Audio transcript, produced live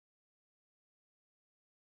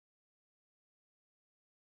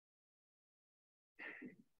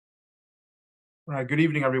All right, good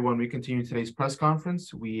evening, everyone. We continue today's press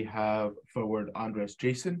conference. We have forward Andres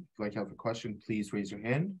Jasson. If you'd like to have a question, please raise your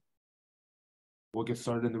hand. We'll get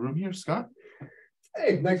started in the room here. Scott?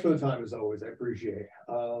 Hey, thanks for the time, as always. I appreciate it.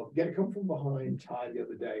 Getting come from behind, tied the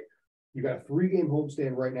other day. You got a 3-game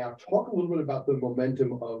homestand right now. Talk a little bit about the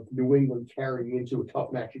momentum of New England carrying into a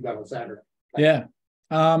tough match you got on Saturday. Yeah.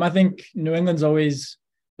 I think New England's always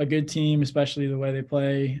a good team, especially the way they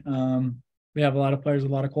play. We have a lot of players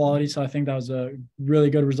with a lot of quality, so I think that was a really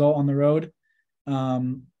good result on the road,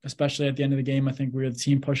 especially at the end of the game. I think we were the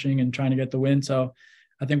team pushing and trying to get the win. So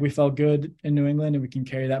I think we felt good in New England, and we can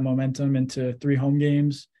carry that momentum into 3 home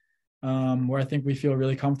games where I think we feel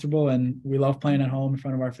really comfortable, and we love playing at home in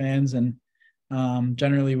front of our fans. And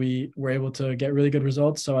generally we were able to get really good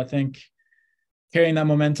results. So I think carrying that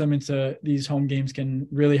momentum into these home games can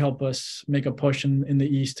really help us make a push in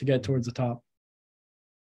the East to get towards the top.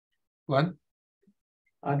 Glenn?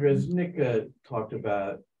 Andres, Nick talked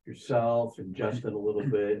about yourself and Justin a little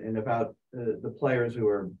bit, and about the players who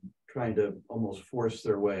are trying to almost force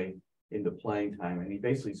their way into playing time. And he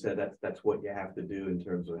basically said that's what you have to do in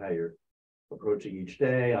terms of how you're approaching each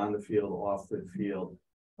day, on the field, off the field.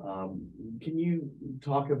 Can you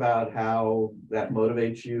talk about how that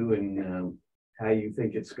motivates you and how you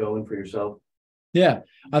think it's going for yourself? Yeah,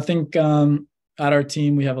 I think at our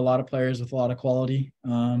team, we have a lot of players with a lot of quality.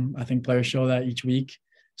 I think players show that each week.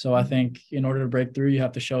 So I think in order to break through, you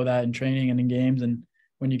have to show that in training and in games. And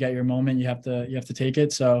when you get your moment, you have to take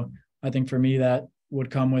it. So I think for me, that would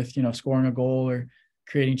come with, scoring a goal or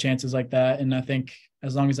creating chances like that. And I think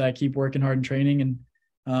as long as I keep working hard in training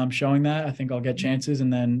and showing that, I think I'll get chances.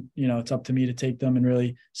 And then, it's up to me to take them and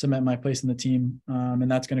really cement my place in the team. And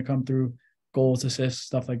that's going to come through goals, assists,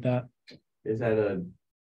 stuff like that. Is that a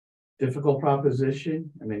difficult proposition?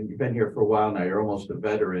 I mean, you've been here for a while now. You're almost a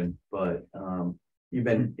veteran, but you've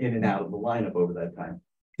been in and out of the lineup over that time.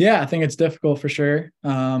 Yeah, I think it's difficult for sure.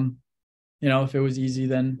 If it was easy,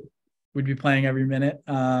 then we'd be playing every minute.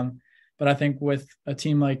 But I think with a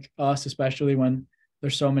team like us, especially when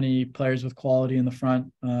there's so many players with quality in the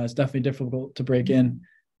front, it's definitely difficult to break in.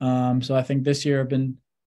 So I think this year I've been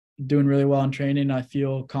doing really well in training. I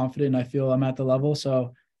feel confident. I feel I'm at the level.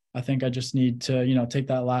 So I think I just need to, take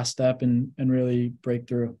that last step and really break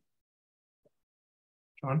through.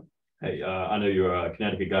 John? Hey, I know you're a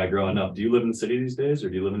Connecticut guy growing up. Do you live in the city these days, or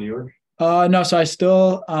do you live in New York? No, so I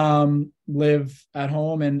still live at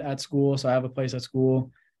home and at school. So I have a place at school.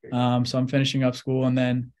 So I'm finishing up school, and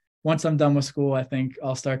then once I'm done with school, I think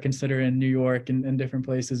I'll start considering New York and different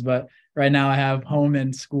places. But right now I have home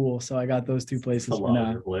and school, so I got those 2 places for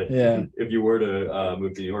now. Yeah. If you were to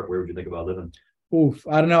move to New York, where would you think about living? Oof,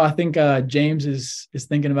 I don't know. I think James is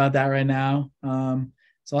thinking about that right now.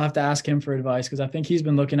 So I'll have to ask him for advice, because I think he's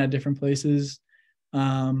been looking at different places.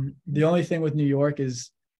 The only thing with New York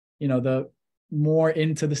is, the more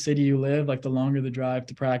into the city you live, like the longer the drive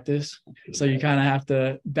to practice. So you kind of have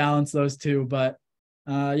to balance those 2. But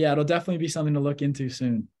yeah, it'll definitely be something to look into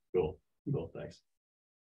soon. Cool. Thanks.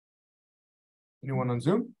 Anyone on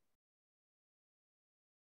Zoom?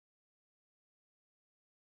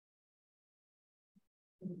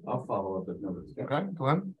 I'll follow up with numbers. Okay,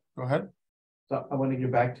 Glenn, go ahead. So I want to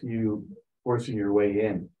get back to you forcing your way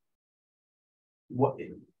in. What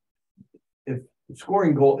if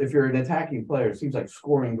scoring goal? If you're an attacking player, it seems like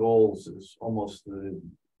scoring goals is almost the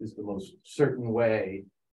most certain way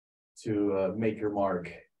to make your mark.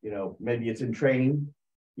 Maybe it's in training,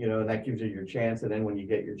 and that gives you your chance. And then when you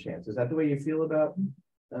get your chance, is that the way you feel about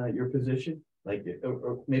your position? Like,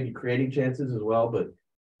 or maybe creating chances as well,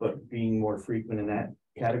 but being more frequent in that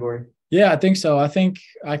category? Yeah, I think so. I think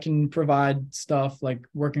I can provide stuff like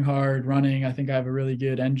working hard, running. I think I have a really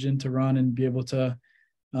good engine to run and be able to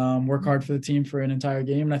work hard for the team for an entire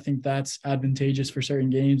game. And I think that's advantageous for certain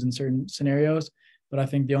games and certain scenarios. But I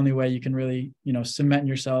think the only way you can really, cement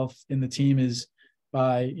yourself in the team is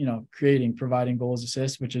by, providing goals,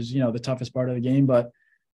 assists, which is, the toughest part of the game. But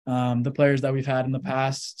the players that we've had in the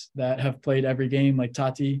past that have played every game, like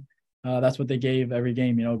Tati, that's what they gave every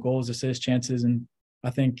game, goals, assists, chances. And I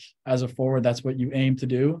think as a forward, that's what you aim to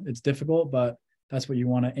do. It's difficult, but that's what you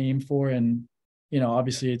want to aim for. And,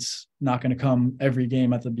 obviously it's not going to come every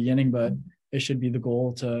game at the beginning, but it should be the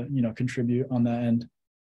goal to, contribute on that end.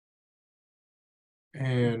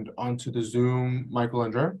 And onto the Zoom, Michael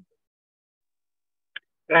Andre.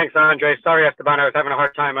 Thanks, Andre. Sorry, Esteban. I was having a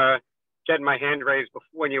hard time getting my hand raised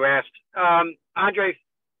when you asked. Andre,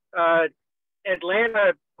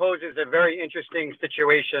 Atlanta poses a very interesting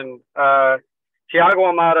situation. Thiago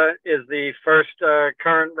Almada is the first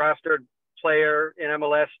current rostered player in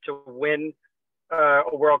MLS to win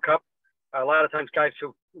a World Cup. A lot of times guys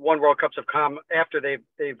who won World Cups have come after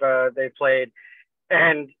they've played.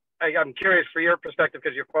 And I'm curious for your perspective,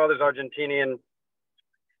 because your father's Argentinian.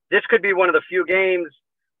 This could be one of the few games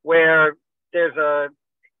where there's the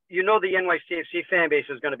NYCFC fan base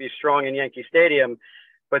is going to be strong in Yankee Stadium,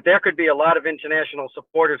 but there could be a lot of international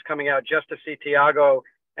supporters coming out just to see Thiago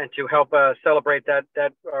and to help celebrate that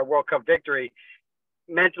World Cup victory.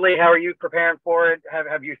 Mentally, how are you preparing for it?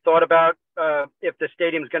 Have you thought about if the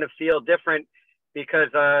stadium's going to feel different because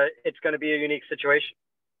it's going to be a unique situation?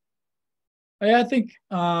 Yeah, I think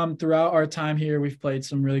throughout our time here, we've played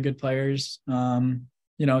some really good players.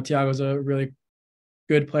 Thiago's a really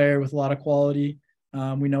good player with a lot of quality.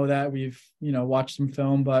 We know that. We've, watched some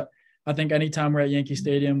film, but I think anytime we're at Yankee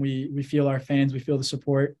Stadium, we feel our fans, we feel the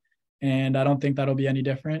support, and I don't think that'll be any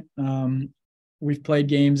different. We've played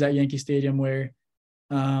games at Yankee Stadium where,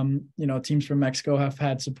 teams from Mexico have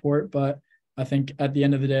had support, but I think at the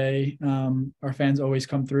end of the day, our fans always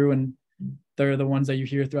come through and they're the ones that you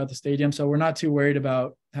hear throughout the stadium. So we're not too worried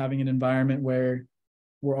about having an environment where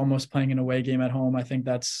we're almost playing an away game at home. I think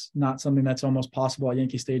that's not something that's almost possible at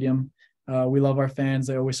Yankee Stadium. We love our fans.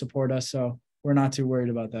 They always support us. So we're not too worried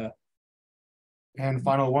about that. And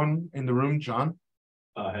final one in the room, John.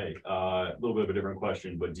 Hey, a little bit of a different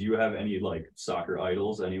question, but do you have any like soccer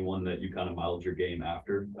idols? Anyone that you kind of modeled your game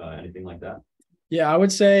after? Anything like that? Yeah, I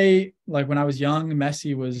would say like when I was young,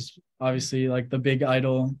 Messi was obviously like the big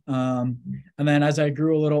idol. And then as I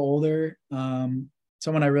grew a little older,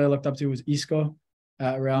 someone I really looked up to was Isco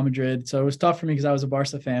at Real Madrid. So it was tough for me because I was a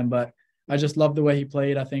Barca fan, but I just loved the way he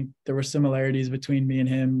played. I think there were similarities between me and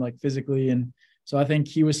him, like physically. And so I think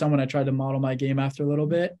he was someone I tried to model my game after a little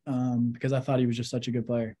bit because I thought he was just such a good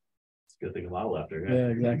player. It's a good thing to model after. Yeah,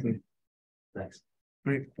 exactly. Thanks.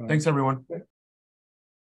 Great. Thanks, everyone.